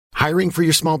Hiring for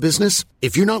your small business?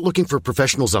 If you're not looking for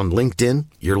professionals on LinkedIn,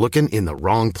 you're looking in the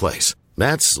wrong place.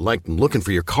 That's like looking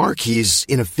for your car keys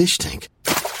in a fish tank.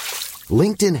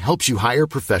 LinkedIn helps you hire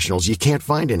professionals you can't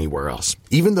find anywhere else,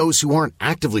 even those who aren't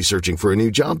actively searching for a new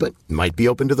job but might be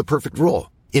open to the perfect role.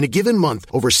 In a given month,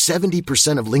 over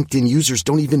 70% of LinkedIn users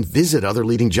don't even visit other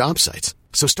leading job sites.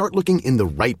 So start looking in the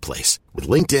right place. With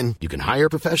LinkedIn, you can hire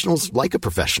professionals like a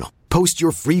professional. Post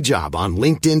your free job on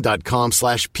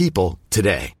linkedin.com/people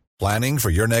today. Planning for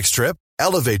your next trip?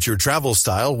 Elevate your travel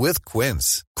style with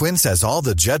Quince. Quince has all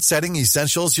the jet-setting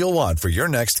essentials you'll want for your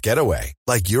next getaway,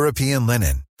 like European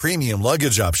linen, premium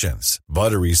luggage options,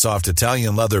 buttery soft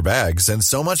Italian leather bags, and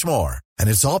so much more. And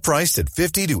it's all priced at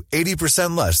 50 to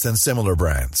 80% less than similar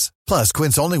brands. Plus,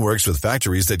 Quince only works with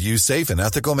factories that use safe and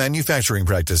ethical manufacturing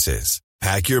practices.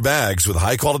 Pack your bags with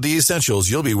high-quality essentials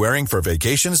you'll be wearing for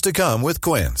vacations to come with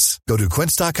Quince. Go to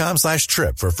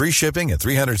quince.com/trip for free shipping and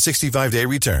 365-day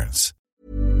returns.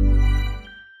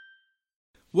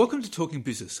 Welcome to Talking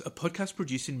Business, a podcast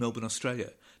produced in Melbourne,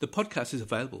 Australia. The podcast is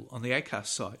available on the Acast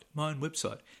site, my own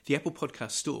website, the Apple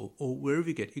Podcast Store, or wherever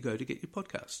you go to get your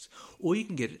podcasts. Or you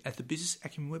can get it at the Business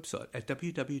Acumen website at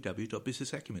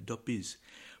www.businessacumen.biz.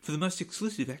 For the most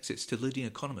exclusive access to leading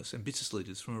economists and business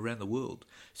leaders from around the world,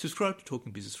 subscribe to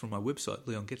Talking Business from my website,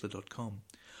 leongettler.com.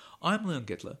 I'm Leon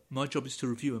Gettler. My job is to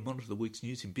review and monitor the week's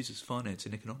news in business, finance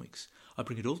and economics. I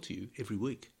bring it all to you every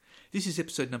week. This is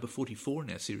episode number 44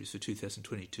 in our series for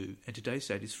 2022, and today's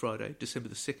date is Friday, December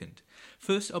the 2nd.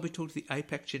 First, I'll be talking to the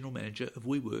APAC General Manager of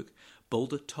WeWork,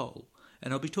 Baldur Toll,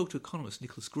 and I'll be talking to economist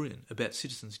Nicholas Gruen about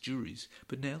citizens' juries.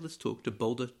 But now let's talk to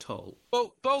Baldur Toll.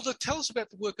 Well, Baldur, tell us about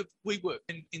the work of WeWork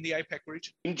in the APAC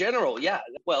region. In general, yeah.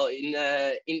 Well, in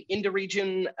the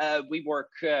region,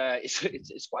 WeWork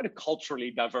it's quite a culturally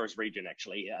diverse region,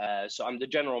 actually. So I'm the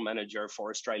general manager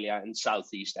for Australia and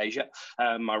Southeast Asia.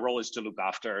 My role is to look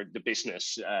after the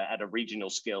business at a regional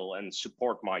scale and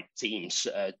support my teams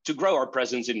to grow our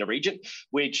presence in the region,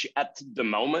 which at the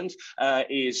moment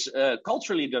is a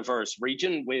culturally diverse region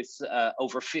with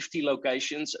over 50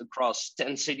 locations across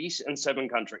 10 cities and 7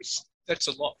 countries. That's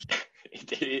a lot.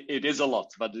 It is a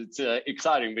lot, but it's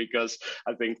exciting because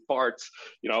I think part,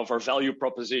 of our value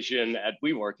proposition at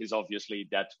WeWork is obviously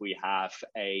that we have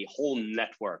a whole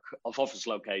network of office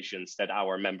locations that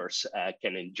our members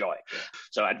can enjoy.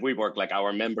 So at WeWork,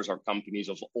 our members are companies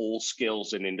of all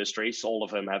skills and industries, all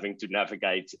of them having to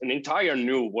navigate an entire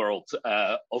new world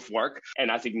of work.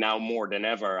 And I think now more than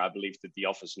ever, I believe that the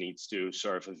office needs to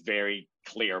serve a very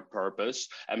clear purpose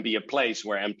and be a place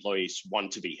where employees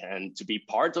want to be. And to be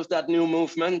part of that new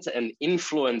movement and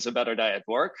influence a better day at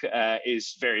work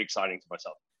is very exciting to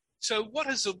myself. So what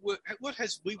has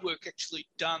WeWork actually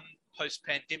done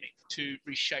post-pandemic to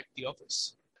reshape the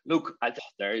office? Look,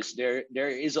 there is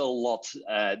a lot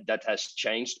that has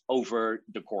changed over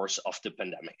the course of the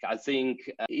pandemic. I think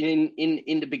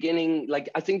in the beginning,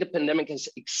 I think the pandemic has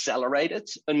accelerated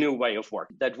a new way of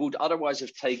work that would otherwise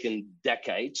have taken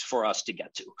decades for us to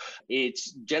get to.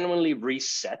 It's genuinely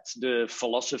reset the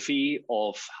philosophy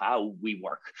of how we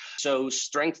work. So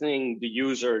strengthening the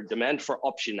user demand for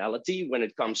optionality when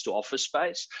it comes to office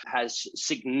space has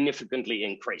significantly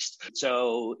increased.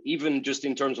 So even just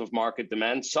in terms of market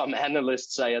demand, some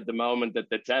analysts say at the moment that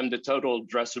the total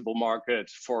addressable market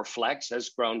for flex has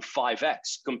grown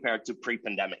 5x compared to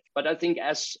pre-pandemic. But I think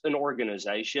as an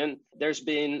organization, there's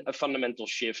been a fundamental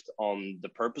shift on the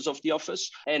purpose of the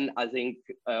office. And I think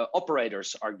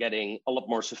operators are getting a lot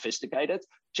more sophisticated,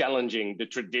 challenging the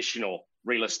traditional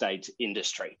real estate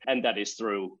industry. And that is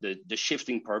through the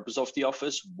shifting purpose of the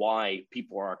office, why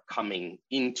people are coming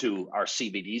into our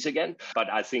CBDs again. But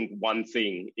I think one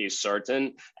thing is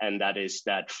certain, and that is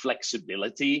that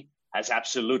flexibility has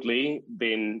absolutely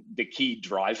been the key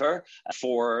driver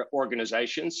for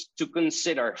organizations to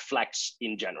consider flex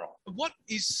in general. What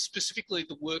is specifically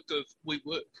the work of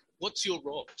WeWork? What's your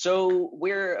role? So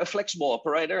we're a flexible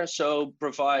operator, so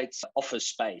provides office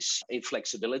space in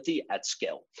flexibility at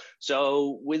scale.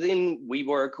 So within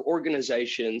WeWork,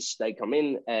 organizations, they come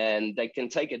in and they can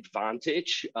take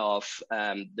advantage of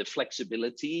the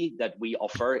flexibility that we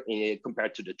offer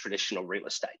compared to the traditional real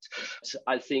estate. So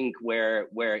I think where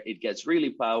it gets really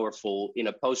powerful in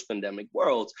a post-pandemic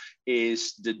world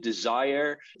is the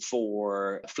desire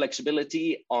for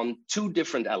flexibility on 2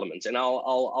 different elements. And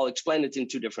I'll explain it in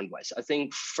 2 different ways. I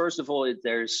think, first of all,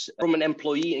 there's from an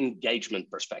employee engagement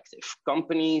perspective,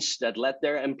 companies that let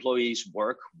their employees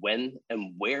work when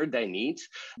and where they need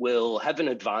will have an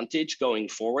advantage going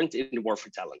forward in the war for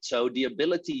talent. So the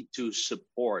ability to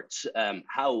support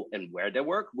how and where they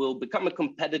work will become a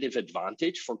competitive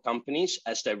advantage for companies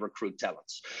as they recruit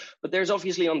talents. But there's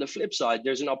obviously on the flip side,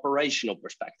 there's an operational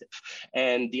perspective.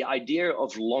 And the idea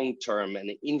of long-term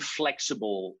and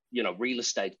inflexible, real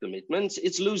estate commitments,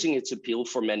 it's losing its appeal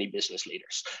for many business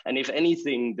leaders. And if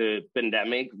anything, the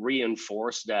pandemic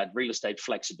reinforced that real estate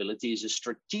flexibility is a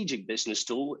strategic business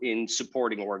tool in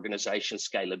supporting organization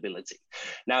scalability.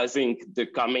 Now, I think the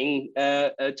coming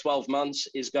 12 months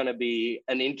is going to be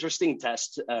an interesting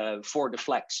test for the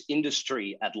flex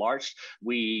industry at large.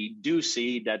 We do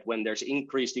see that when there's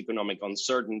increased economic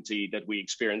uncertainty that we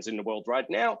experience in the world right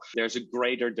now, there's a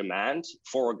greater demand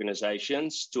for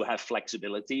organizations to have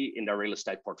flexibility in their real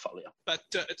estate portfolio. But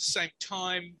at the same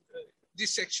time,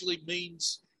 this actually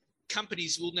means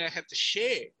companies will now have to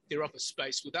share their office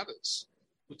space with others.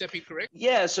 Would that be correct?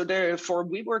 Yeah, so for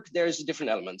WeWork, there's a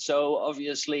different element. So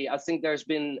obviously, I think there's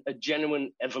been a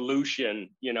genuine evolution,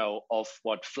 of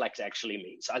what flex actually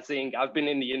means. I think I've been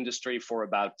in the industry for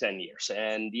about 10 years,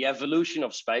 and the evolution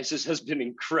of spaces has been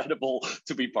incredible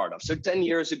to be part of. So 10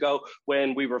 years ago,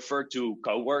 when we referred to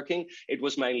co-working, it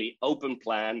was mainly open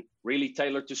plan, really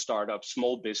tailored to startups,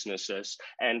 small businesses,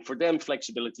 and for them,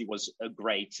 flexibility was a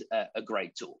great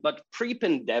tool. But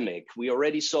pre-pandemic, we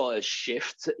already saw a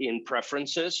shift in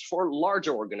preferences for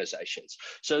larger organizations.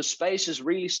 So spaces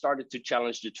really started to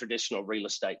challenge the traditional real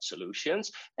estate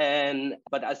solutions.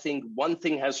 But I think one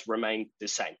thing has remained the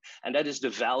same, and that is the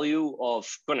value of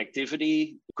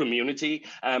connectivity, community,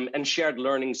 and shared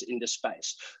learnings in the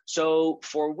space. So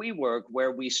for WeWork,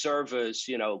 where we service,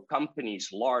 companies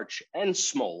large and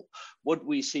small, what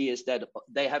we see is that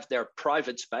they have their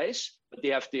private space, but they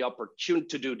have the opportunity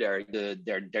to do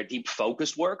their deep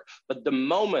focused work. But the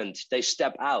moment they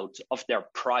step out of their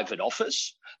private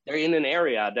office, they're in an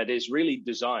area that is really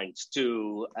designed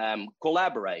to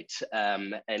collaborate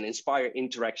and inspire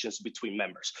interactions between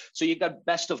members. So you got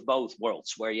best of both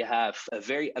worlds, where you have a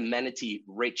very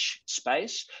amenity-rich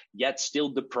space, yet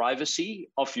still the privacy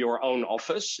of your own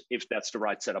office, if that's the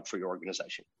right setup for your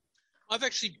organization. I've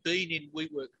actually been in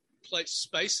WeWork place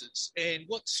spaces, and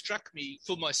what struck me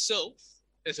for myself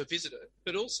as a visitor,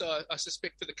 but also I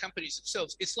suspect for the companies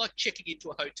themselves, it's like checking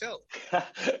into a hotel.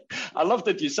 I love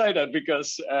that you say that,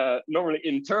 because normally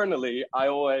internally, I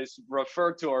always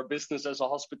refer to our business as a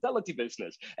hospitality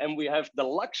business. And we have the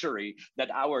luxury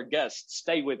that our guests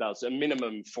stay with us a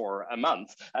minimum for a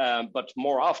month, but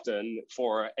more often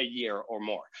for a year or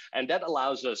more. And that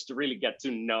allows us to really get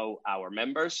to know our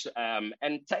members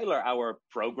and tailor our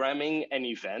programming and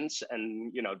events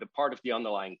and, the part of the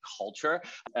underlying culture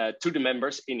to the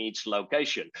members in each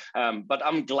location. But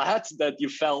I'm glad that you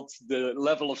felt the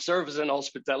level of service and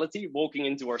hospitality walking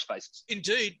into our spaces.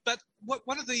 Indeed, but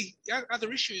one of the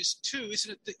other issues too,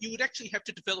 isn't it, that you would actually have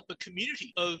to develop a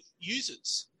community of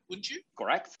users, wouldn't you?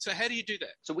 Correct. So how do you do that?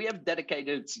 So we have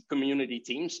dedicated community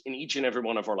teams in each and every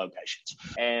one of our locations,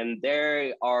 and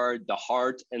they are the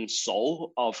heart and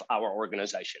soul of our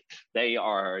organization. They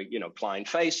are, client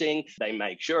facing. They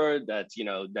make sure that,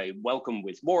 they welcome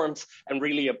with warmth and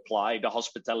really apply the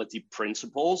hospitality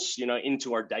principles,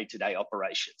 into our day-to-day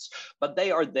operations. But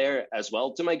they are there as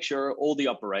well to make sure all the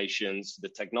operations, the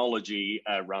technology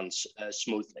runs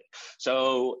smoothly.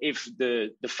 So if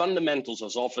the fundamentals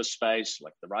of office space,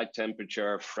 like the right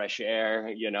temperature, fresh air,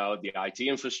 the IT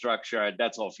infrastructure,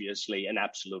 that's obviously an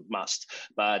absolute must.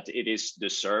 But it is the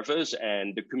service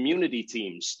and the community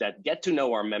teams that get to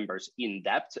know our members in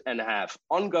depth and have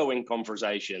ongoing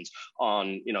conversations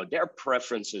on, their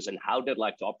preferences and how they'd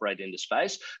like to operate in the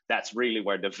space. That's really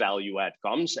where the value add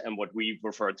comes and what we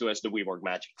refer to as the WeWork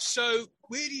magic. So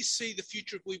where do you see the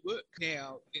future of WeWork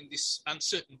now in this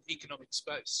uncertain economic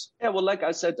space? Yeah, well, like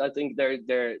I said, I think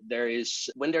there is,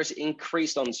 when there's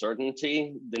increased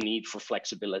uncertainty, the need for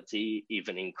flexibility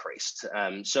even increased.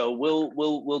 So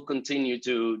we'll continue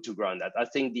to grow in that. I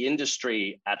think the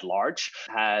industry at large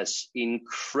has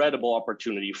incredible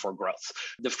opportunity for growth.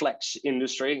 The flex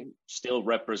industry still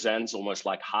represents almost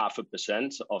like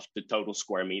 0.5% of the total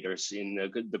square meters in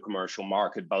the commercial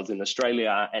market, both in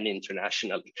Australia and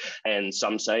internationally. And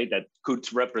some say that could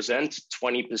represent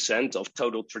 20% of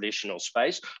total traditional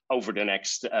space over the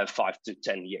next 5 to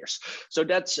 10 years. So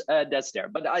that's there.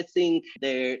 But I think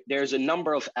there's a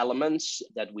number of elements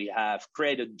that we have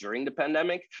created during the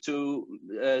pandemic through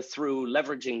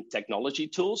leveraging technology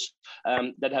tools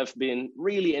that have been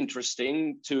really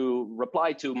interesting to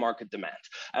reply to market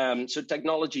demand. So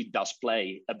technology does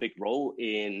play a big role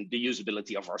in the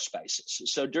usability of our spaces.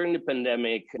 So during the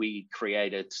pandemic, we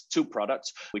created 2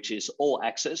 products, which is All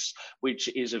Access, which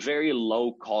is a very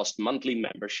low cost monthly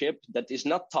membership that is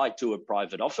not tied to a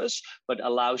private office, but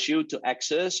allows you to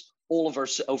access all of our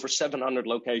over 700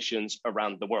 locations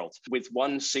around the world with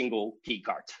one single key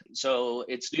card. So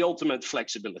it's the ultimate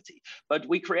flexibility. But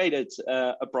we created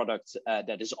a product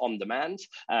that is on demand,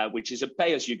 which is a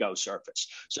pay-as-you-go service.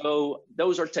 So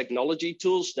those are technology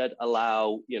tools that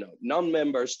allow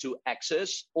non-members to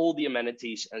access all the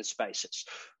amenities and spaces.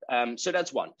 So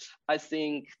that's one. I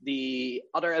think the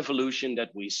other evolution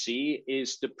that we see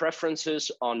is the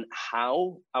preferences on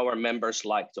how our members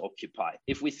like to occupy.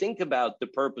 If we think about the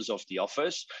purpose of the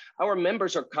office, our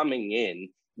members are coming in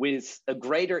with a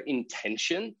greater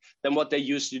intention than what they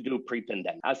used to do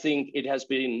pre-pandemic. I think it has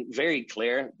been very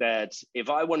clear that if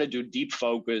I want to do deep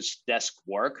focus desk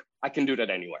work, I can do that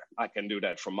anywhere. I can do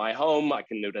that from my home, I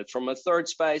can do that from a third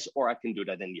space, or I can do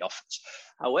that in the office.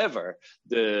 However,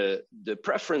 the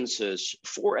preferences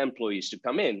for employees to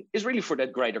come in is really for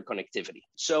that greater connectivity.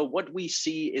 So what we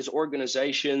see is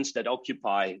organizations that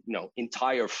occupy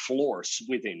entire floors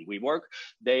within WeWork,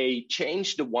 they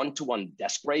change the one-to-one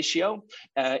desk ratio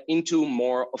into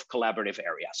more of collaborative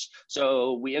areas.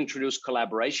 So we introduced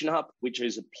Collaboration Hub, which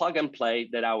is a plug and play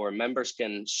that our members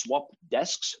can swap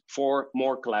desks for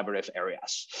more collaborative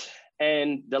areas.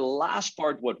 And the last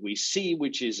part, what we see,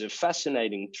 which is a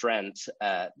fascinating trend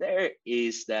there,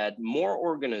 is that more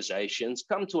organizations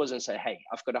come to us and say, hey,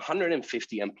 I've got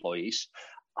 150 employees.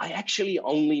 I actually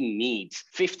only need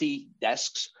 50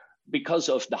 desks because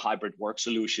of the hybrid work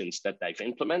solutions that they've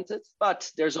implemented. But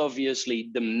there's obviously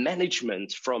the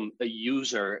management from a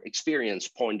user experience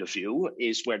point of view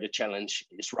is where the challenge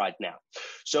is right now.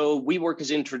 So WeWork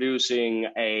is introducing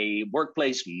a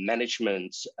workplace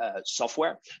management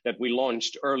software that we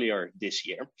launched earlier this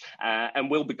year and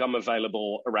will become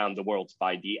available around the world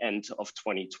by the end of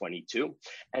 2022.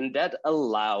 And that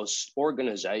allows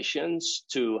organizations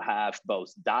to have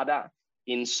both data,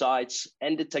 insights,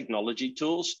 and the technology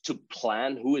tools to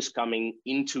plan who is coming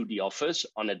into the office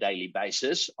on a daily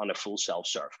basis on a full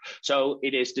self-serve. So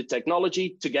it is the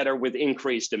technology together with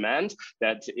increased demand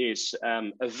that is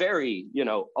a very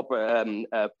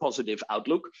positive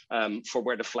outlook for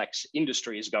where the flex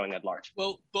industry is going at large.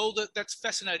 Well, Balder, that's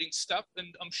fascinating stuff,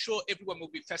 and I'm sure everyone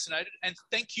will be fascinated. And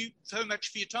thank you so much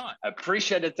for your time.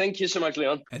 Appreciate it. Thank you so much,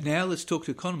 Leon. And now let's talk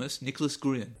to economist Nicholas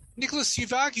Gruen. Nicholas,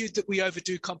 you've argued that we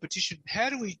overdo competition. How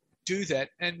do we do that,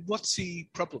 and what's the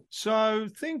problem? So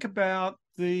think about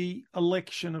the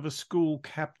election of a school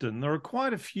captain. There are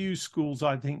quite a few schools,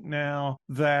 I think, now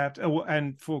that,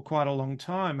 and for quite a long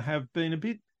time, have been a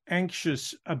bit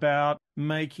anxious about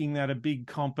making that a big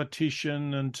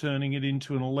competition and turning it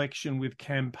into an election with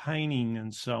campaigning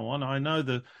and so on. I know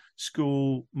the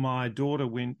school my daughter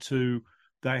went to,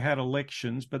 they had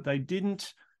elections, but they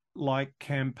didn't like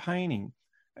campaigning.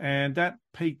 And that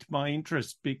piqued my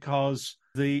interest because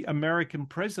the American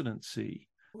presidency,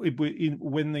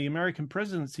 when the American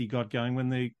presidency got going, when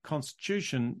the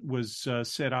Constitution was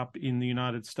set up in the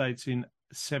United States in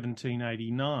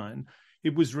 1789,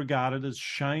 it was regarded as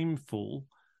shameful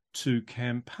to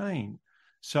campaign.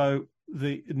 So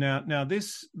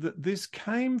this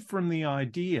came from the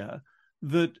idea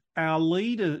that our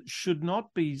leader should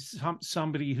not be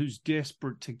somebody who's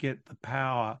desperate to get the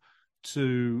power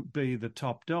to be the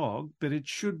top dog, but it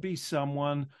should be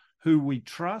someone who we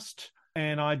trust,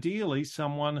 and ideally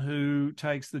someone who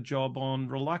takes the job on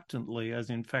reluctantly, as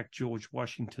in fact George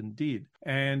Washington did.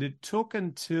 And it took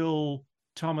until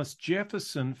Thomas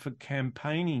Jefferson for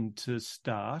campaigning to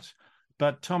start,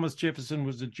 but Thomas Jefferson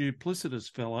was a duplicitous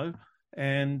fellow,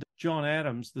 and John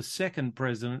Adams, the second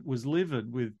president, was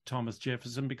livid with Thomas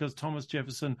Jefferson because Thomas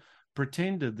Jefferson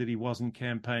pretended that he wasn't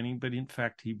campaigning, but in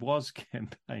fact he was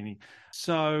campaigning.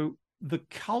 So the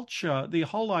culture, the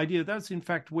whole idea, that's in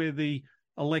fact where the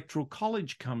Electoral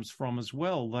College comes from as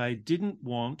well. They didn't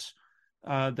want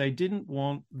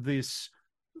this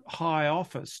high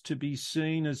office to be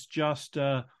seen as just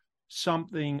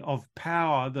something of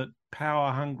power that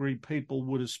power-hungry people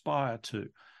would aspire to.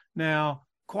 Now,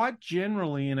 quite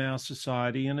generally in our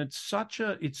society, and it's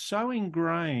so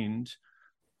ingrained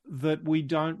that we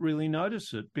don't really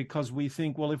notice it because we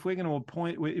think, well, if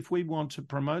we want to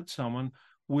promote someone,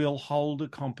 we'll hold a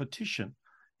competition.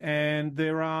 And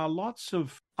there are lots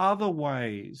of other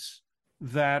ways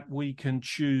that we can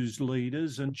choose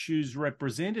leaders and choose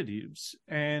representatives.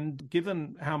 And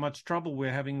given how much trouble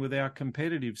we're having with our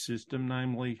competitive system,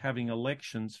 namely having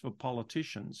elections for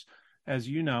politicians, as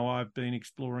you know, I've been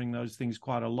exploring those things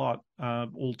quite a lot,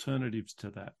 alternatives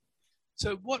to that.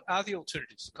 So what are the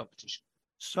alternatives to competition?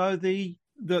 So the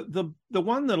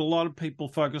one that a lot of people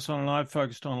focus on, and I've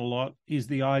focused on a lot, is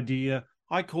the idea,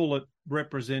 I call it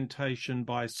representation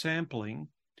by sampling,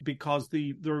 because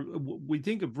we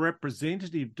think of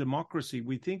representative democracy,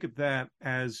 we think of that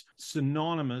as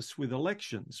synonymous with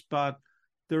elections, but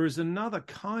there is another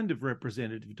kind of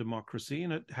representative democracy,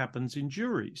 and it happens in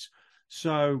juries.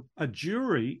 So a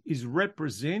jury is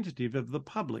representative of the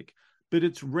public, but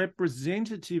it's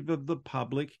representative of the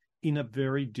public in a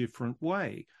very different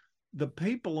way. The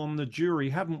people on the jury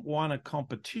haven't won a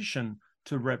competition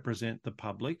to represent the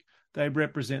public. They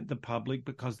represent the public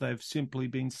because they've simply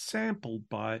been sampled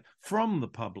from the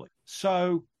public.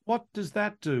 So what does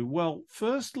that do? Well,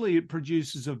 firstly, it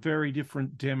produces a very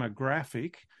different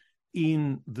demographic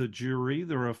in the jury.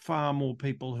 There are far more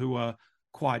people who are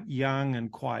quite young and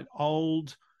quite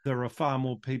old. There are far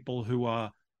more people who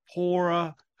are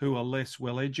poorer, who are less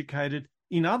well educated.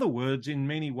 In other words, in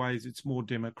many ways, it's more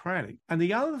democratic. And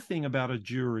the other thing about a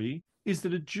jury is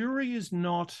that a jury is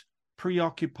not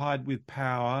preoccupied with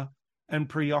power and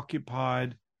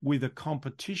preoccupied with a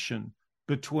competition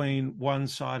between one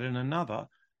side and another.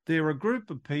 They're a group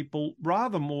of people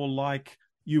rather more like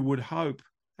you would hope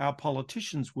our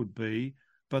politicians would be,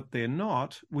 but they're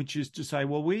not, which is to say,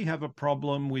 well, we have a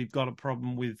problem. We've got a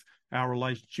problem with our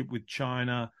relationship with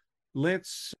China.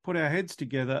 Let's put our heads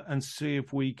together and see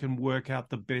if we can work out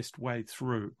the best way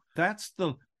through. That's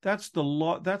the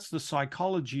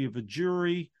psychology of a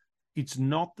jury. It's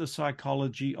not the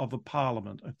psychology of a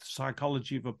parliament. The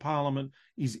psychology of a parliament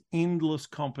is endless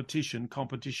competition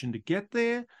to get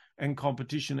there and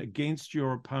competition against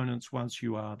your opponents once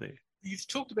you are there. You've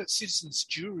talked about citizens'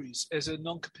 juries as a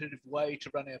non-competitive way to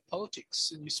run our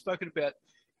politics, and you've spoken about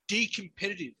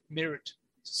de-competitive merit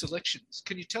selections.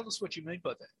 Can you tell us what you mean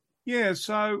by that? Yeah,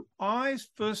 so I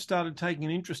first started taking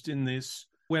an interest in this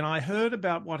when I heard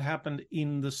about what happened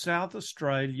in the South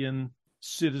Australian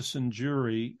citizen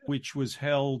jury, which was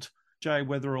held, Jay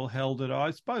Weatherill held it, I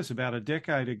suppose, about a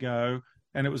decade ago,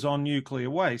 and it was on nuclear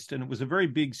waste, and it was a very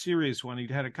big, serious one.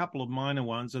 He'd had a couple of minor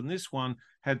ones, and this one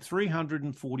had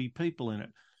 340 people in it.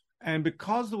 And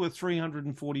because there were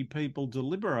 340 people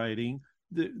deliberating,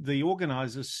 the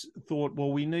organisers thought,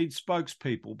 well, we need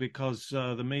spokespeople because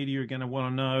the media are going to want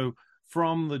to know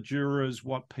from the jurors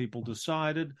what people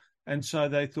decided. And so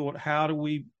they thought, how do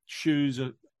we choose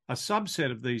a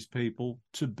subset of these people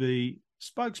to be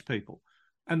spokespeople?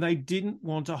 And they didn't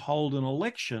want to hold an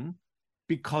election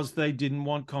because they didn't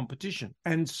want competition.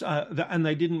 And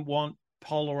they didn't want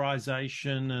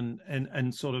polarization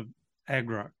and sort of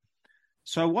aggro.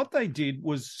 So what they did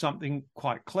was something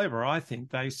quite clever, I think.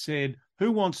 They said,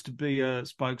 who wants to be a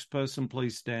spokesperson,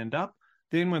 please stand up.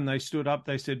 Then when they stood up,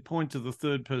 they said, point to the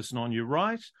third person on your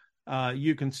right.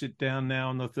 You can sit down now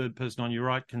and the third person on your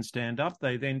right can stand up.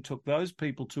 They then took those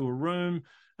people to a room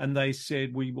and they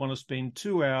said, we want to spend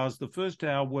 2 hours, the first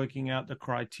hour working out the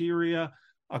criteria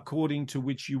according to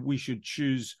which we should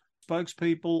choose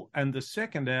spokespeople, and the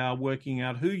second hour working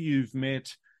out who you've met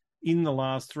in the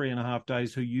last 3.5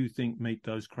 days who you think meet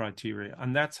those criteria.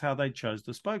 And that's how they chose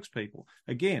the spokespeople.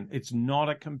 Again, it's not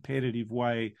a competitive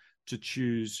way to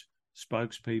choose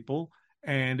spokespeople,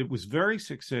 and it was very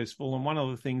successful. And one of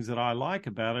the things that I like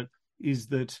about it is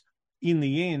that in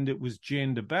the end, it was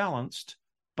gender balanced,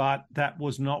 but that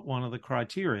was not one of the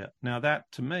criteria. Now, that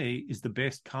to me is the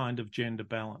best kind of gender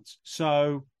balance.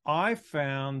 So I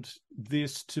found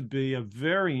this to be a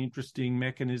very interesting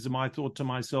mechanism. I thought to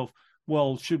myself,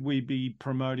 well, should we be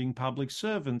promoting public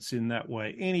servants in that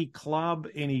way? Any club,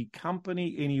 any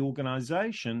company, any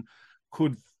organization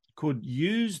could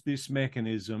use this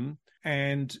mechanism,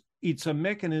 and it's a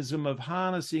mechanism of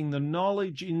harnessing the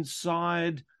knowledge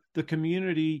inside the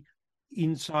community,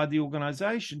 inside the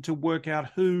organization, to work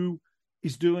out who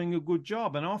is doing a good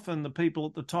job. And often the people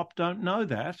at the top don't know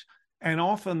that. And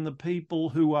often the people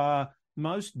who are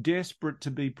most desperate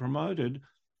to be promoted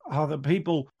are the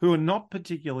people who are not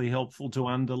particularly helpful to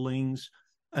underlings,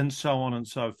 and so on and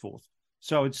so forth.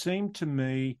 So it seemed to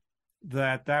me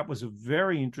that that was a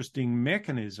very interesting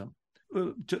mechanism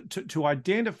to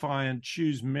identify and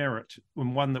choose merit,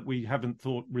 and one that we haven't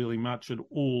thought really much at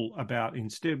all about.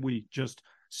 Instead, we just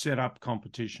set up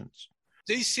competitions.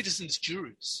 These citizens'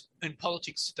 juries in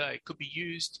politics today could be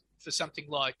used for something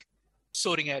like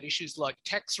sorting out issues like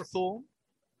tax reform,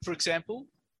 for example,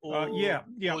 or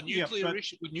nuclear but,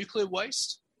 with nuclear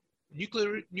waste,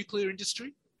 nuclear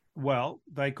industry? Well,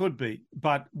 they could be,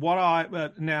 but what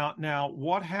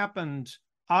happened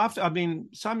after? I mean,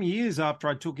 some years after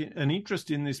I took an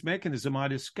interest in this mechanism, I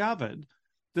discovered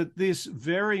that this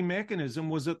very mechanism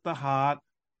was at the heart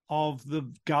of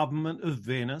the government of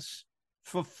Venice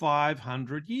for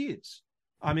 500 years.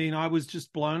 I mean, I was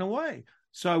just blown away.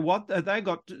 So what they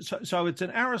got? So it's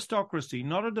an aristocracy,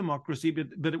 not a democracy,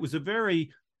 but it was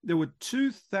there were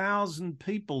 2,000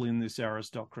 people in this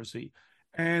aristocracy,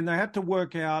 and they had to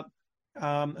work out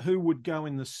who would go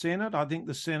in the Senate. I think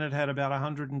the Senate had about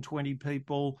 120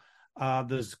 people.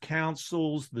 There's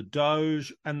councils, the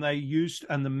Doge, and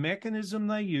the mechanism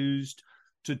they used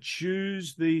to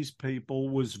choose these people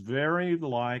was very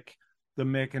like the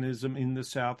mechanism in the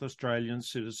South Australian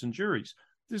citizen juries.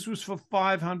 This was for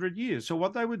 500 years. So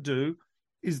what they would do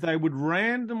is they would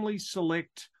randomly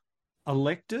select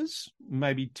electors,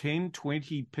 maybe 10,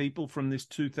 20 people from this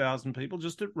 2,000 people,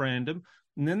 just at random,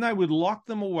 and then they would lock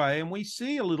them away. And we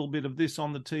see a little bit of this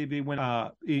on the TV when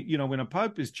a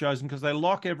pope is chosen, because they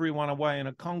lock everyone away in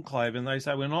a conclave and they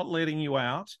say, we're not letting you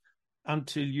out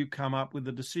until you come up with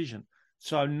a decision.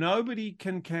 So nobody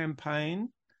can campaign.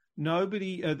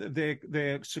 Nobody,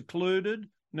 they're secluded.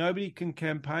 Nobody can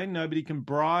campaign. Nobody can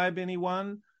bribe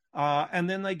anyone. And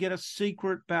then they get a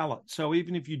secret ballot. So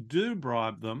even if you do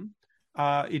bribe them,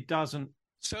 it doesn't.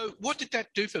 So what did that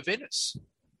do for Venice?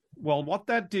 Well, what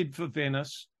that did for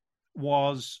Venice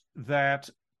was that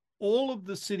all of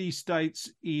the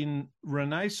city-states in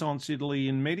Renaissance Italy,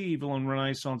 in medieval and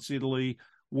Renaissance Italy,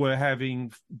 were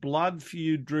having blood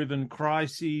feud-driven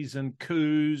crises and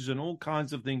coups and all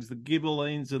kinds of things. The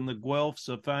Ghibellines and the Guelphs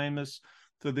are famous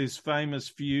for this famous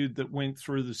feud that went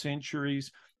through the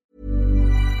centuries.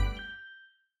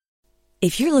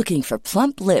 If you're looking for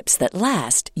plump lips that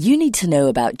last, you need to know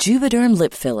about Juvederm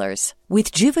lip fillers.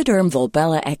 With Juvederm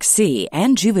Volbella XC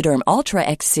and Juvederm Ultra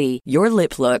XC, your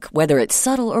lip look, whether it's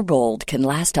subtle or bold, can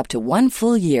last up to 1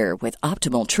 full year with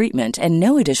optimal treatment and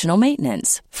no additional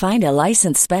maintenance. Find a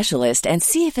licensed specialist and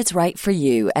see if it's right for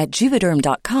you at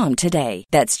Juvederm.com today.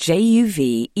 That's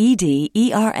JUVEDERM.com.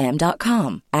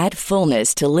 Add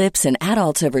fullness to lips in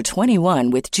adults over 21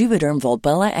 with Juvederm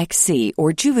Volbella XC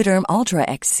or Juvederm Ultra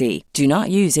XC. Do not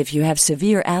use if you have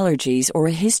severe allergies or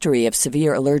a history of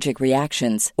severe allergic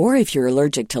reactions, or if you're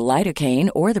allergic to lidocaine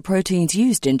or the proteins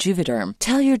used in Juvederm.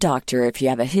 Tell your doctor if you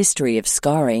have a history of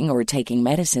scarring or taking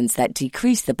medicines that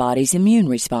decrease the body's immune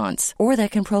response or that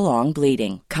can prolong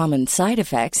bleeding. Common side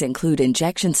effects include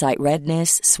injection site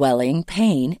redness, swelling,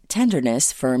 pain,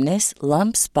 tenderness, firmness,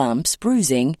 lumps, bumps,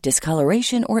 bruising,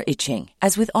 discoloration, or itching.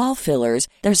 As with all fillers,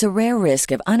 there's a rare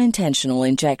risk of unintentional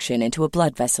injection into a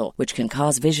blood vessel, which can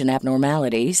cause vision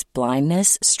abnormalities,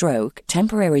 blindness, stroke,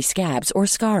 temporary scabs, or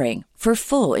scarring. For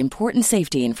full, important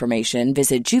safety information,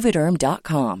 visit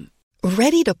Juvederm.com.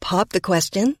 Ready to pop the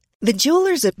question? The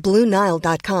jewelers at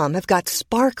BlueNile.com have got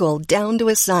sparkle down to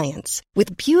a science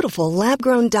with beautiful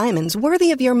lab-grown diamonds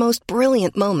worthy of your most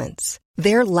brilliant moments.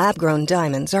 Their lab-grown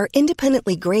diamonds are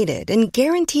independently graded and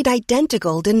guaranteed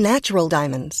identical to natural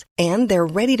diamonds, and they're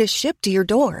ready to ship to your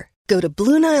door. Go to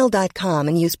BlueNile.com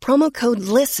and use promo code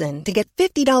LISTEN to get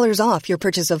 $50 off your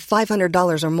purchase of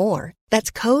 $500 or more.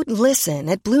 That's code LISTEN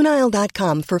at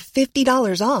BlueNile.com for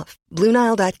 $50 off.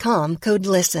 BlueNile.com, code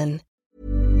LISTEN.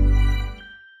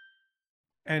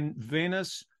 And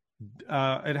Venice,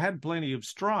 it had plenty of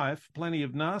strife, plenty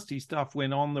of nasty stuff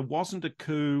went on. There wasn't a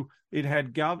coup. It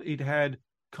had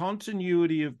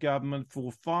continuity of government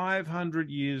for 500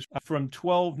 years, from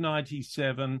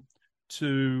 1297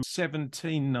 to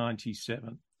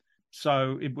 1797.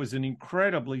 So it was an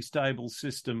incredibly stable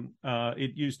system.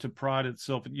 It used to pride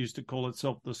itself, it used to call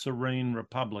itself the Serene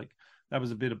Republic. That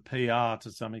was a bit of PR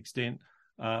to some extent,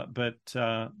 but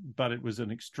it was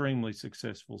an extremely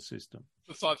successful system.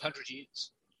 For 500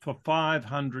 years. For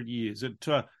 500 years. It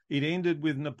ended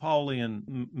with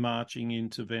Napoleon marching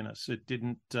into Venice. It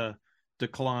didn't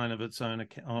decline of its own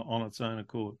on its own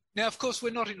accord. Now, of course,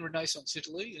 we're not in Renaissance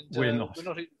Italy, and we're not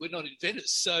in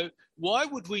Venice. So, why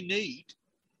would we need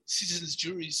citizens'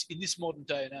 juries in this modern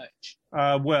day and age?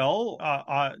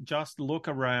 Just look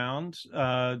around.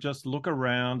 Just look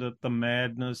around at the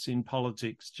madness in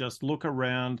politics. Just look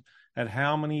around at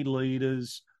how many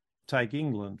leaders. Take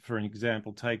England, for an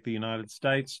example. Take the United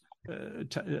States.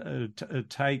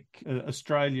 Take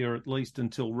Australia, at least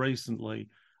until recently.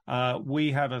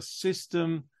 We have a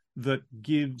system that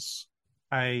gives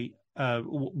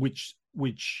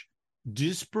which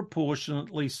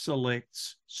disproportionately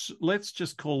selects, let's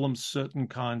just call them certain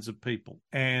kinds of people.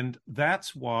 And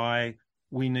that's why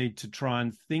we need to try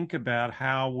and think about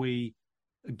how we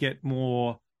get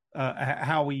more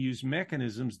how we use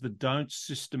mechanisms that don't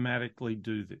systematically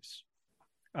do this.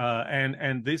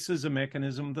 And this is a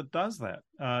mechanism that does that.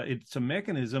 It's a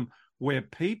mechanism where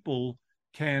people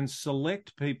can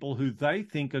select people who they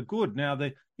think are good. Now,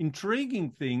 the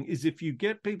intriguing thing is if you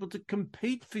get people to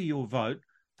compete for your vote,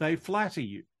 they flatter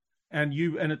you. And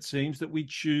it seems that we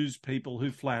choose people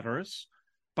who flatter us.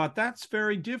 But that's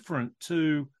very different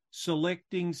to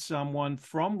selecting someone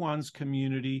from one's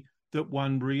community that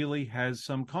one really has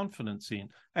some confidence in.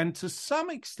 And to some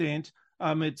extent,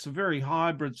 it's a very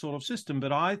hybrid sort of system,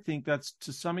 but I think that's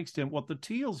to some extent what the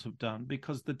Teals have done,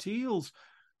 because the Teals,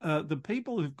 the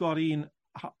people who've got in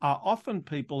are often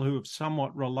people who have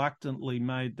somewhat reluctantly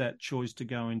made that choice to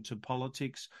go into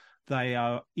politics. They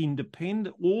are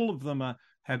independent. All of them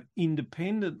have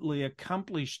independently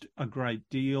accomplished a great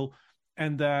deal.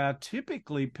 And they are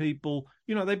typically people,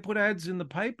 they put ads in the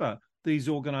paper, these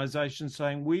organisations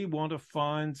saying, we want to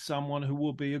find someone who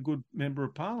will be a good member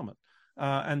of parliament.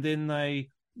 And then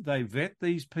they vet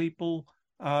these people.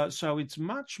 So it's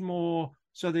much more,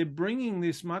 so they're bringing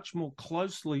this much more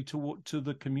closely to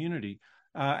the community.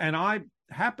 And I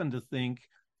happen to think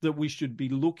that we should be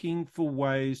looking for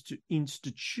ways to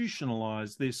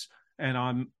institutionalise this. And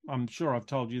I'm sure I've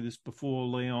told you this before,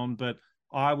 Leon, but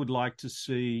I would like to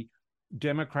see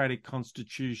democratic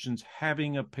constitutions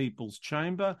having a people's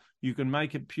chamber. You can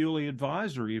make it purely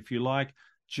advisory if you like,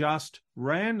 just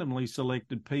randomly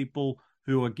selected people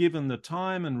who are given the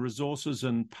time and resources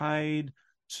and paid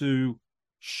to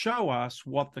show us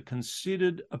what the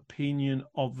considered opinion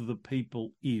of the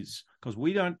people is, because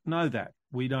we don't know that.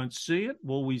 We don't see it.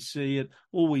 All we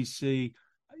see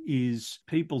is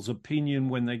people's opinion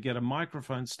when they get a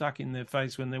microphone stuck in their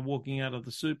face when they're walking out of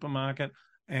the supermarket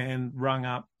and rung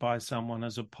up by someone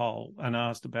as a poll and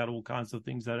asked about all kinds of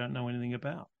things they don't know anything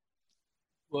about.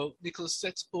 Well, Nicholas,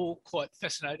 that's all quite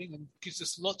fascinating and gives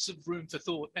us lots of room for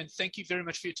thought. And thank you very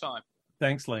much for your time.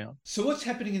 Thanks, Leon. So what's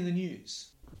happening in the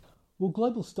news? Well,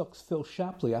 global stocks fell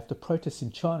sharply after protests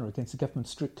in China against the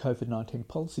government's strict COVID-19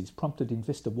 policies prompted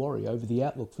investor worry over the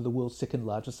outlook for the world's second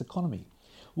largest economy.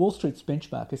 Wall Street's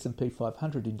benchmark S&P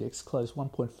 500 index closed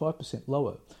 1.5%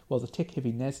 lower, while the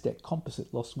tech-heavy Nasdaq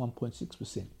Composite lost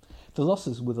 1.6%. The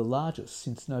losses were the largest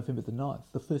since November the 9th,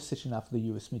 the first session after the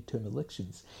US midterm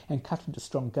elections, and cut into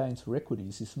strong gains for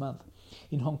equities this month.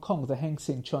 In Hong Kong, the Hang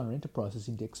Seng China Enterprises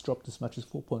Index dropped as much as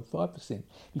 4.5%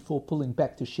 before pulling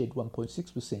back to shed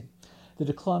 1.6%. The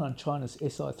decline on China's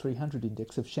SI 300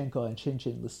 index of Shanghai and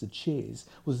Shenzhen listed shares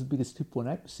was as big as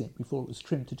 2.8% before it was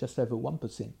trimmed to just over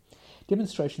 1%.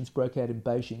 Demonstrations broke out in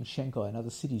Beijing, Shanghai and other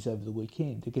cities over the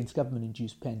weekend against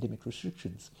government-induced pandemic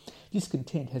restrictions.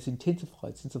 Discontent has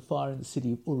intensified since a fire in the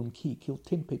city of Urumqi killed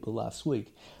 10 people last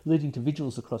week, leading to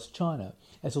vigils across China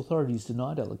as authorities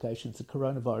denied allegations that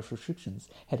coronavirus restrictions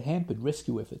had hampered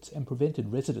rescue efforts and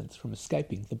prevented residents from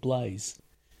escaping the blaze.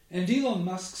 And Elon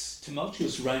Musk's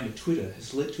tumultuous reign of Twitter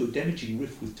has led to a damaging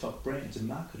rift with top brands and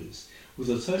marketers, with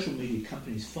the social media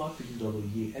company's $5 billion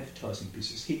a year advertising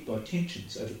business hit by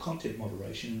tensions over content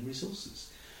moderation and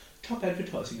resources. Top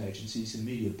advertising agencies and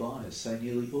media buyers say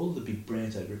nearly all of the big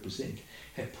brands they represent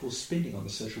have paused spending on the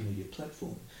social media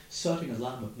platform, citing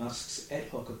alarm at Musk's ad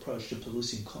hoc approach to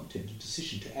policing content and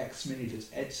decision to axe many of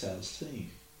its ad sales team.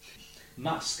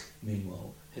 Musk,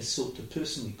 meanwhile, has sought to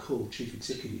personally call chief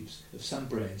executives of some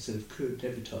brands that have curbed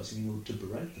advertising in order to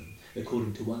berate them,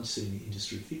 according to one senior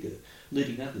industry figure,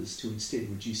 leading others to instead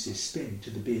reduce their spend to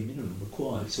the bare minimum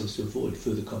required so as to avoid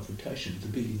further confrontation with the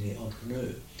billionaire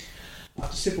entrepreneur.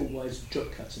 After several waves of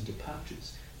job cuts and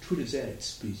departures, Twitter's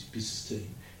ads business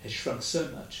team has shrunk so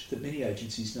much that many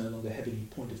agencies no longer have any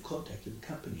point of contact with the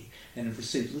company and have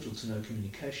received little to no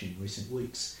communication in recent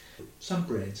weeks. Some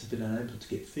brands have been unable to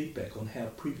get feedback on how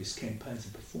previous campaigns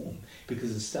have performed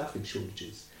because of staffing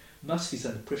shortages. Musk is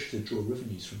under pressure to draw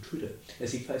revenues from Twitter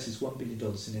as he faces $1 billion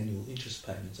in annual interest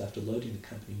payments after loading the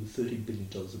company with $13 billion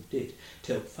of debt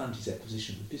to help fund his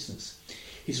acquisition of the business.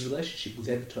 His relationship with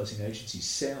advertising agencies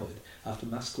soured after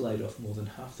Musk laid off more than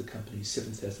half the company's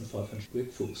 7,500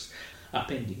 workforce,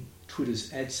 upending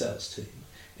Twitter's ad sales team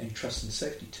and trust and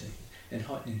safety team, and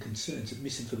heightening concerns that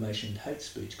misinformation and hate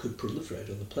speech could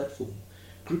proliferate on the platform.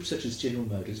 Groups such as General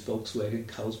Motors, Volkswagen,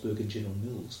 Carlsberg and General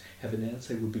Mills have announced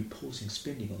they would be pausing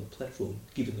spending on the platform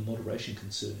given the moderation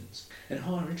concerns. And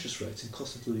higher interest rates and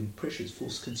cost of living pressures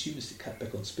forced consumers to cut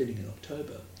back on spending in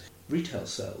October. Retail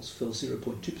sales fell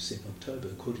 0.2% in October,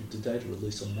 according to data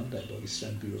released on Monday by the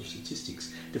Australian Bureau of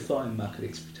Statistics, defying market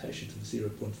expectations of a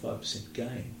 0.5%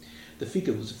 gain. The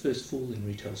figure was the first fall in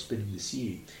retail spending this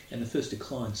year, and the first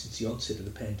decline since the onset of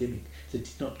the pandemic that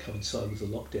did not coincide with a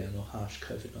lockdown or harsh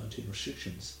COVID-19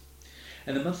 restrictions.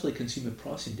 And the monthly Consumer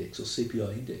Price Index, or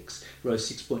CPI index,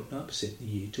 rose 6.9% in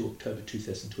the year to October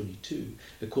 2022,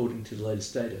 according to the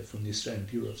latest data from the Australian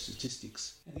Bureau of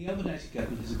Statistics. And the Albanese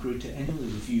government has agreed to annually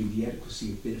review the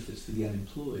adequacy of benefits for the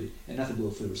unemployed and other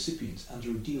welfare recipients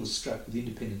under a deal struck with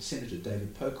independent Senator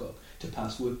David Pocock to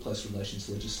pass workplace relations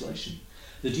legislation.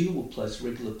 The deal will place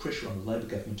regular pressure on the Labor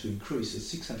government to increase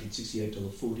a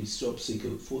 $668.40 job seeker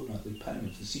fortnightly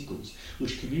payment for singles,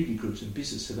 which community groups and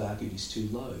business have argued is too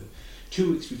low.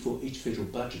 2 weeks before each federal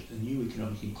budget, a new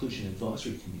Economic Inclusion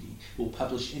Advisory Committee will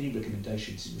publish any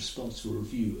recommendations in response to a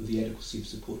review of the adequacy of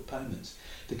support payments.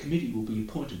 The committee will be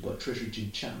appointed by Treasurer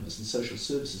Jim Chalmers and Social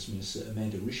Services Minister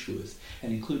Amanda Rishworth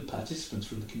and include participants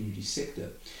from the community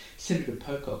sector. Senator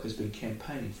Pocock has been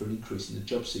campaigning for an increase in the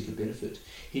job seeker benefit.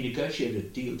 He negotiated a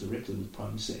deal directly with Prime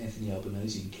Minister Anthony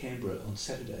Albanese in Canberra on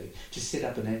Saturday to set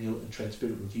up an annual and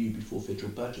transparent review before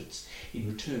federal budgets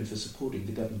in return for supporting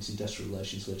the government's industrial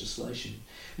relations legislation.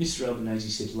 Mr Albanese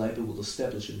said Labor will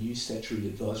establish a new statutory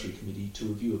advisory committee to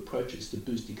review approaches to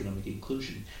boost economic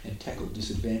inclusion and tackle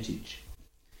disadvantage.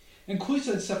 And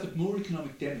Queensland suffered more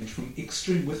economic damage from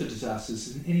extreme weather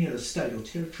disasters than any other state or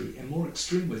territory, and more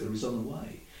extreme weather is on the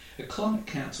way. A Climate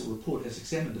Council report has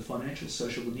examined the financial,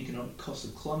 social and economic costs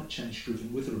of climate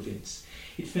change-driven weather events.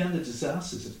 It found that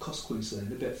disasters have cost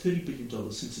Queensland about $30 billion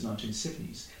since the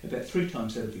 1970s, about 3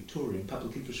 times that of Victoria, and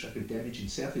public infrastructure damage in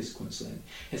southeast Queensland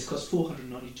has cost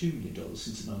 $492 million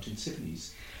since the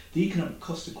 1970s. The economic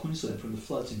cost to Queensland from the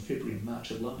floods in February and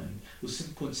March alone was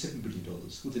 $7.7 billion,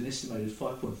 with an estimated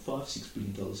 $5.56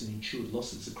 billion in insured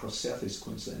losses across southeast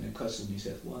Queensland and coastal New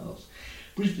South Wales.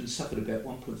 Brisbane suffered about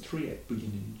 $1.38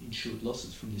 billion in insured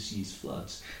losses from this year's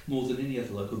floods, more than any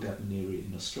other local government area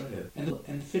in Australia. And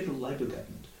the federal Labor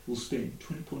government will spend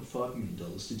 $20.5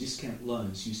 million to discount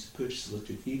loans used to purchase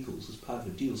electric vehicles as part of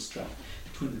a deal struck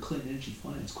between the Clean Energy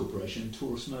Finance Corporation and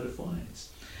Taurus Motor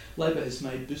Finance. Labor has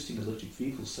made boosting electric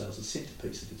vehicle sales a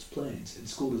centrepiece of its plans and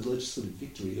scored a legislative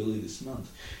victory earlier this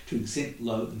month to exempt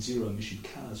low and zero emission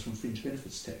cars from fringe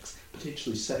benefits tax,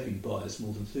 potentially saving buyers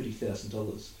more than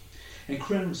 $30,000. And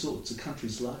Crown Resorts, the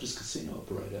country's largest casino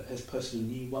operator, has posted a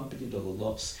near $1 billion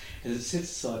loss as it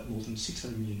sets aside more than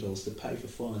 $600 million to pay for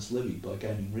fines levied by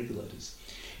gaming regulators.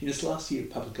 In its last year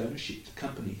of public ownership, the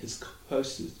company has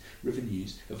posted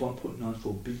revenues of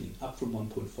 $1.94 billion, up from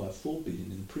 $1.54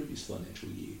 billion in the previous financial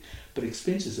year, but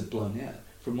expenses have blown out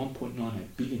from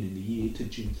 $1.98 billion in the year to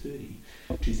June 30,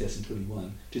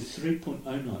 2021, to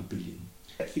 $3.09 billion.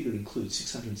 That figure includes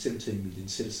 $617 million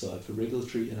set aside for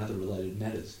regulatory and other related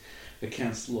matters,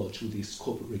 accounts lodged with its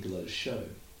corporate regulators show.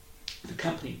 The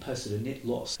company posted a net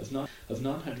loss of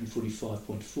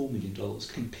 $945.4 million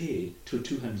compared to a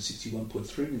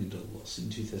 $261.3 million loss in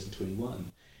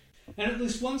 2021. And at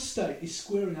least one state is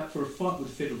squaring up for a fight with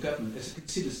the federal government as it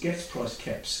considers gas price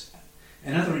caps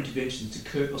and other interventions to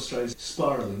curb Australia's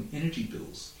spiralling energy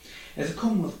bills. As the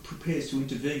Commonwealth prepares to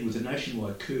intervene with a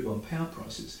nationwide curb on power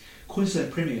prices,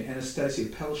 Queensland Premier Anastasia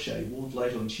Palaszczuk warned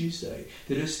late on Tuesday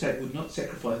that her state would not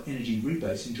sacrifice energy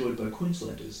rebates enjoyed by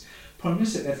Queenslanders. Prime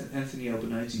Minister Anthony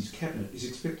Albanese's cabinet is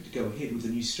expected to go ahead with a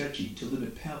new strategy to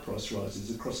limit power price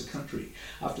rises across the country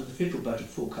after the federal budget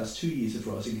forecasts 2 years of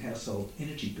rising household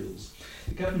energy bills.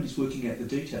 The government is working out the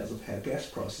details of how gas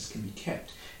prices can be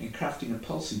capped and crafting a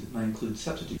policy that may include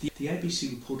subsidies. The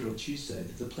ABC reported on Tuesday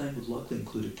that the plan would likely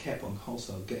include a cap on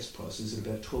wholesale gas prices at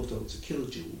about $12 a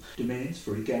kilojoule, demands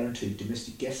for a guaranteed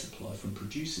domestic gas supply from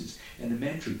producers, and a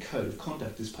mandatory code of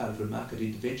conduct as part of a market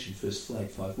intervention first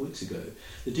flagged 5 weeks ago.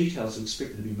 The details are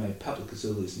expected to be made public as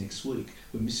early as next week,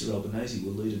 when Mr Albanese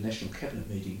will lead a National Cabinet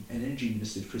meeting and Energy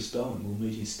Minister Chris Bowen will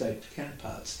meet his state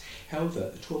counterparts.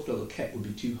 However, a $12 cap would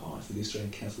be too high for the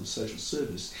Australian Council of Social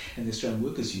Service and the Australian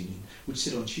Workers Union, which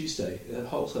said on Tuesday that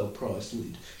wholesale price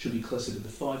lid should be closer to the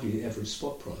 5-year average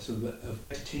spot price of $8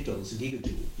 to $10 a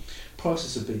gigajoule.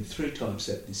 Prices have been 3 times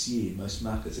that this year in most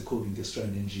markets, according to the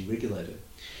Australian Energy Regulator.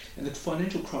 And the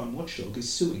financial crime watchdog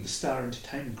is suing the Star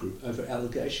Entertainment Group over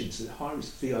allegations that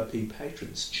high-risk VIP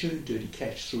patrons churned dirty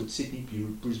cash through its Sydney,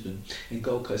 Brisbane and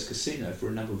Gold Coast casino for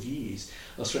a number of years.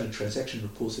 Australian Transaction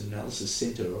Reports and Analysis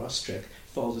Centre, or AUSTRAC,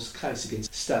 filed this case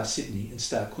against Star Sydney and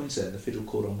Star Queensland in the federal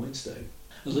court on Wednesday,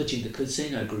 alleging the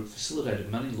casino group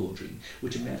facilitated money laundering,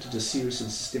 which amounted to serious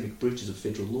and systemic breaches of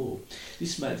federal law.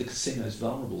 This made the casinos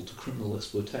vulnerable to criminal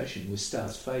exploitation, with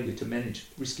Star's failure to manage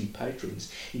risky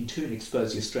patrons in turn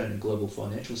exposed the Australian and global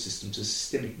financial system to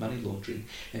systemic money laundering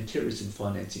and terrorism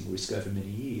financing risk over many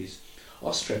years.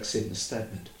 AUSTRAC said in a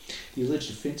statement, the alleged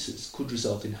offences could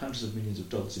result in hundreds of millions of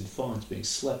dollars in fines being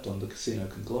slapped on the casino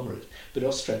conglomerate, but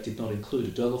AUSTRAC did not include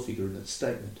a dollar figure in its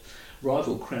statement.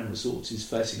 Rival Crown Resorts is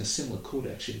facing a similar court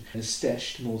action and has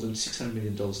stashed more than $600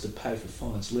 million to pay for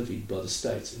fines levied by the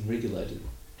states and regulated.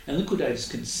 And liquidators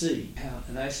can see how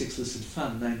an ASX-listed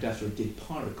fund named after a dead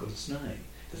pirate got its name.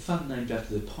 The fund named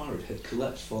after the pirate had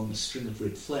collapsed following a string of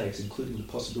red flags, including the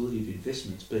possibility of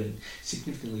investments being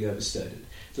significantly overstated.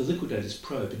 The liquidators'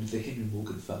 probe into the Henry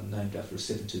Morgan Fund, named after a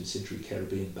 17th century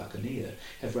Caribbean buccaneer,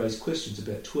 have raised questions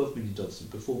about $12 million in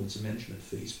performance and management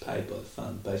fees paid by the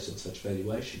fund based on such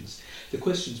valuations. The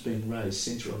questions being raised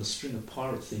centre on a string of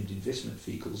pirate-themed investment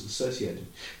vehicles associated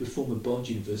with former Bond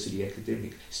University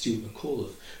academic Stuart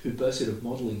McAuliffe, who boasted of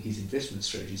modelling his investment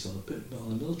strategies on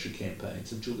the military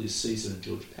campaigns of Julius Caesar and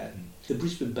George Patton. The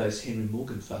Brisbane-based Henry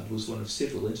Morgan Fund was one of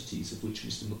several entities of which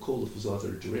Mr McAuliffe was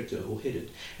either a director or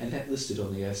headed, and that listed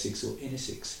on the ASX or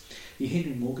NSX. The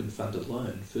Henry Morgan Fund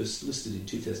alone, first listed in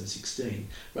 2016,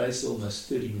 raised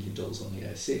almost $30 million on the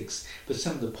ASX, but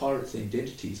some of the pirate-themed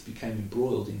entities became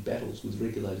embroiled in battles with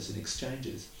regulators and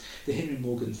exchanges. The Henry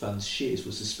Morgan Fund's shares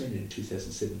were suspended in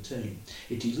 2017.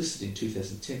 It delisted in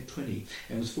 2020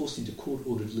 and was forced into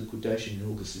court-ordered liquidation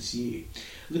in August this year.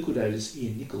 Liquidators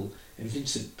Ian Nicol and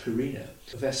Vincent Perina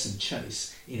of Aston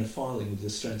Chase, in a filing with the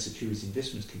Australian Securities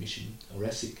Investments Commission, or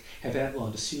ASIC, have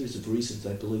outlined a series of reasons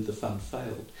they believe the fund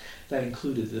failed. They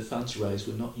included that the funds raised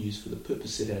were not used for the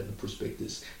purpose set out in the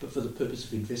prospectus, but for the purpose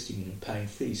of investing in and paying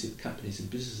fees to the companies and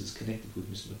businesses connected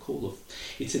with Mr McAuliffe.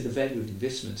 It said the value of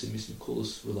investments in Mr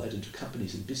McAuliffe related to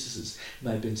companies and businesses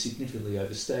may have been significantly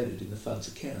overstated in the fund's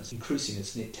accounts, increasing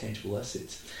its net tangible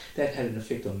assets. That had an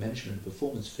effect on management and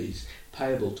performance fees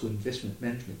payable to an investment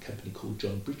management company called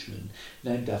John Bridgman,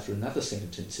 named after another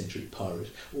 17th century pirate,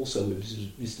 also where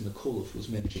Mr McAuliffe was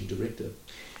managing director.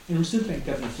 And Reserve Bank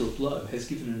Governor Philip Lowe has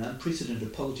given an unprecedented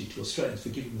apology to Australians for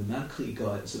giving them unclear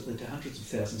guidance that led to hundreds of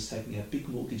thousands taking out big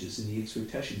mortgages in the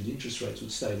expectation that interest rates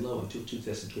would stay low until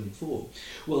 2024.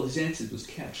 Well, his answer was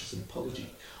couched as an apology.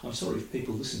 I'm sorry if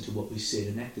people listened to what we said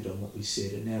and acted on what we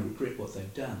said and now regret what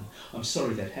they've done. I'm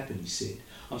sorry that happened, he said.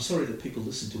 I'm sorry that people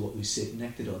listened to what we said and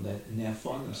acted on that and now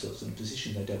find themselves in a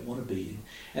position they don't want to be in.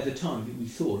 At the time, we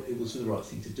thought it was the right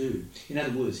thing to do. In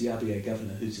other words, the RBA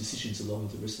Governor, whose decisions along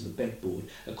with the rest of the bank board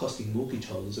are costing mortgage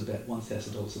holders about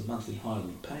 $1,000 a month in higher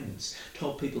repayments,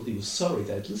 told people he was sorry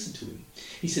they'd listened to him.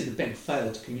 He said the bank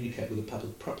failed to communicate with the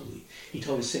public properly. He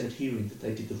told a Senate hearing that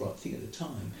they did the right thing at the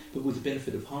time, but with the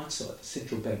benefit of hindsight, the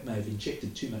central bank may have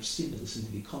injected too much stimulus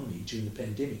into the economy during the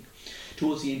pandemic.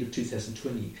 Towards the end of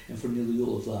 2020 and for nearly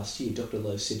all of last year, Dr.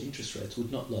 Lowe said interest rates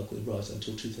would not likely rise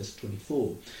until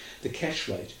 2024. The cash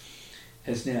rate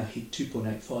has now hit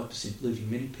 2.85%, leaving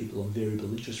many people on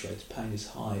variable interest rates paying as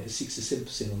high as 6 to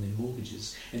 7% on their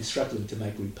mortgages and struggling to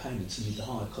make repayments amid the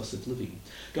higher cost of living.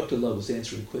 Dr. Lowe was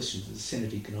answering questions at the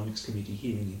Senate Economics Committee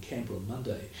hearing in Canberra on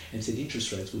Monday and said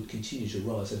interest rates would continue to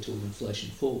rise until inflation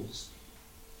falls.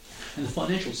 And the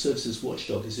Financial Services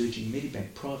Watchdog is urging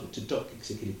Medibank Private to dock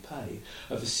executive pay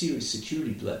over serious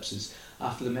security lapses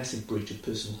after the massive breach of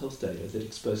personal health data that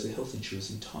exposed the health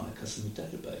insurer's entire customer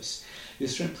database. The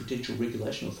Australian Prudential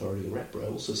Regulation Authority, or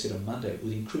APRA, also said on Monday it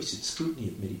would increase its scrutiny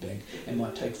of Medibank and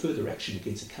might take further action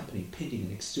against a company pending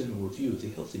an external review of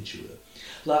the health insurer.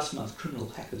 Last month, criminal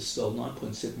hackers stole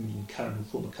 9.7 million current and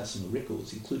former customer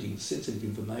records, including the sensitive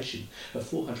information of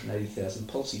 480,000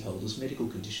 policyholders' medical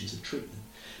conditions and treatment.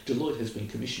 Deloitte has been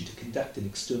commissioned to conduct an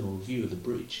external review of the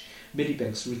breach,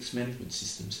 Medibank's risk management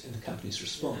systems and the company's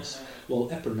response. While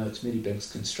APRA notes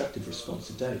Medibank's constructive response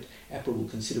to date, APRA will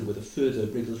consider whether further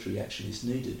regulatory action is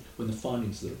needed when the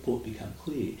findings of the report become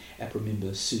clear, APRA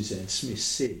member Suzanne Smith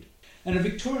said. And a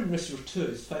Victorian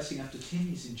restaurateur is facing up to 10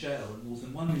 years in jail and more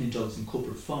than $1 million in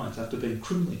corporate fines after being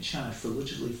criminally charged for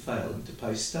allegedly failing to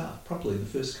pay staff properly in the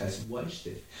first case of wage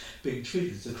theft, being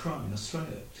treated as a crime in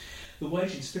Australia. The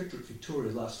Wage Inspectorate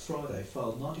Victoria last Friday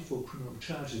filed 94 criminal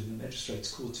charges in the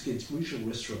magistrates' courts against regional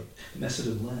restaurant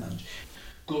Macedon Lounge,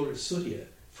 Gloria Sotia,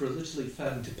 for allegedly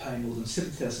failing to pay more than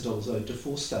 $7,000 owed to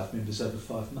 4 staff members over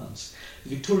 5 months. The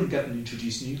Victorian government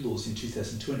introduced new laws in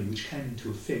 2020 which came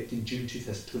into effect in June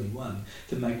 2021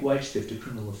 to make wage theft a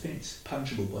criminal offence,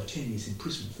 punishable by 10 years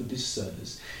imprisonment for business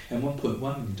owners and $1.1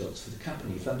 million for the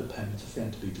company if underpayments are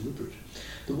found to be deliberate.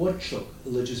 The Watchdog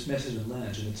alleges Macedon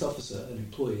Lounge and its officer, an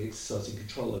employee exercising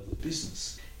control over the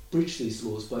business, breached these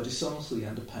laws by dishonestly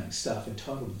underpaying staff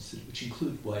entitlements which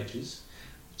include wages,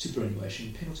 superannuation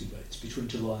and penalty rates between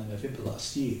July and November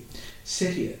last year.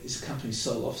 Setia is the company's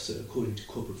sole officer according to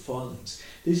corporate filings.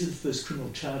 These are the first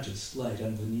criminal charges laid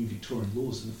under the new Victorian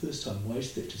laws and the first time wage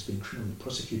theft has been criminally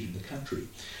prosecuted in the country.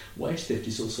 Wage theft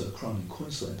is also a crime in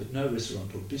Queensland, but no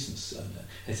restaurant or business owner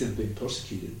has ever been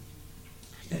prosecuted.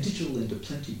 And digital lender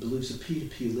Plenty believes a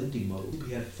peer-to-peer lending model will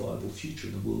be a viable future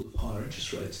in the world of higher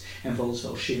interest rates and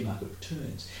volatile share market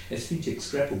returns, as fintechs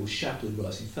grapple with sharply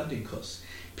rising funding costs.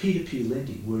 Peer-to-peer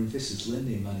lending, where investors lend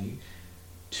their money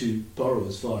to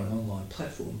borrowers via an online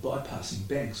platform, bypassing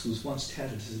banks, was once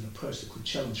touted as an approach that could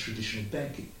challenge traditional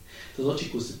banking. The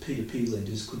logic was that P2P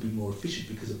lenders could be more efficient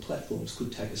because the platforms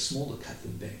could take a smaller cut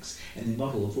than banks, and their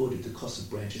model avoided the cost of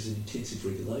branches and intensive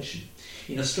regulation.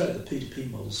 In Australia, the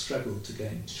P2P model struggled to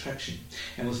gain traction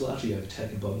and was largely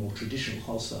overtaken by more traditional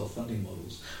wholesale funding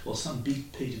models, while some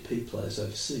big P2P players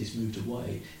overseas moved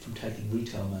away from taking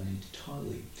retail money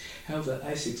entirely. However,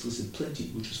 ASX listed Plenty,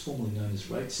 which was formerly known as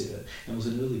RateSetter and was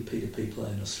an early P2P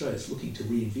player in Australia, is looking to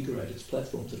reinvigorate its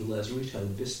platform that allows retail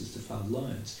investors to fund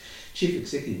loans. Chief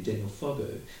Executive Daniel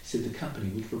Foggo said the company,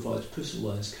 which provides personal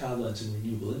loans, car loans and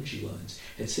renewable energy loans,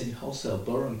 had seen wholesale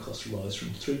borrowing costs rise from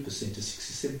 3% to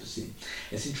 67%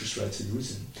 as interest rates had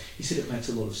risen. He said it makes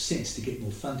a lot of sense to get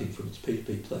more funding from its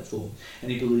P2P platform,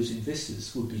 and he believes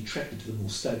investors would be attracted to the more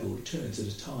stable returns at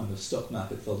a time of stock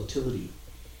market volatility.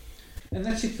 And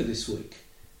that's it for this week.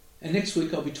 And next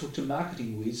week I'll be talking to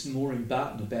marketing whiz Maureen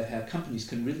Barton about how companies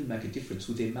can really make a difference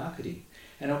with their marketing.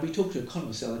 And I'll be talking to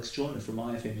economist Alex Joyner from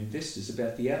IFM Investors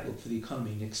about the outlook for the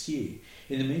economy next year.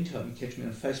 In the meantime, you catch me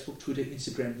on Facebook, Twitter,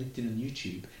 Instagram, LinkedIn and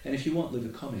YouTube. And if you want, leave a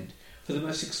comment. For the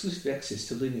most exclusive access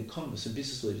to leading economists and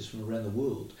business leaders from around the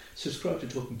world, subscribe to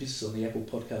Talking Business on the Apple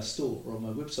Podcast Store or on my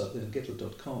website,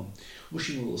 leongettler.com.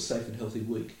 Wishing you all a safe and healthy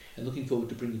week, and looking forward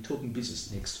to bringing Talking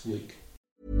Business next week.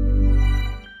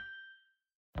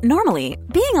 Normally,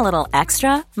 being a little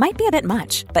extra might be a bit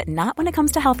much, but not when it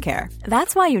comes to healthcare.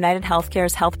 That's why United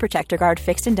Healthcare's Health Protector Guard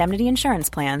fixed indemnity insurance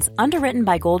plans, underwritten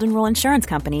by Golden Rule Insurance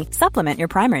Company, supplement your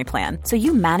primary plan so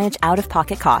you manage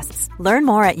out-of-pocket costs. Learn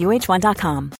more at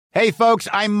UH1.com. Hey, folks,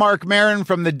 I'm Mark Maron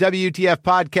from the WTF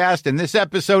Podcast, and this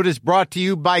episode is brought to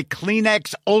you by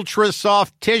Kleenex Ultra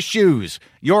Soft Tissues,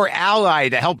 your ally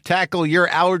to help tackle your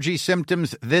allergy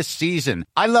symptoms this season.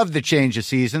 I love the change of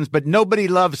seasons, but nobody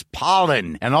loves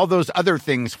pollen and all those other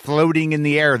things floating in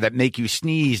the air that make you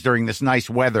sneeze during this nice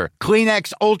weather.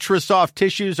 Kleenex Ultra Soft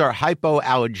Tissues are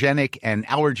hypoallergenic and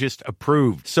allergist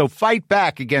approved, so fight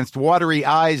back against watery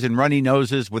eyes and runny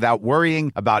noses without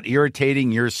worrying about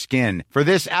irritating your skin. For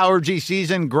this allergy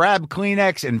season, grab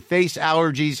Kleenex and face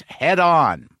allergies head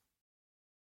on.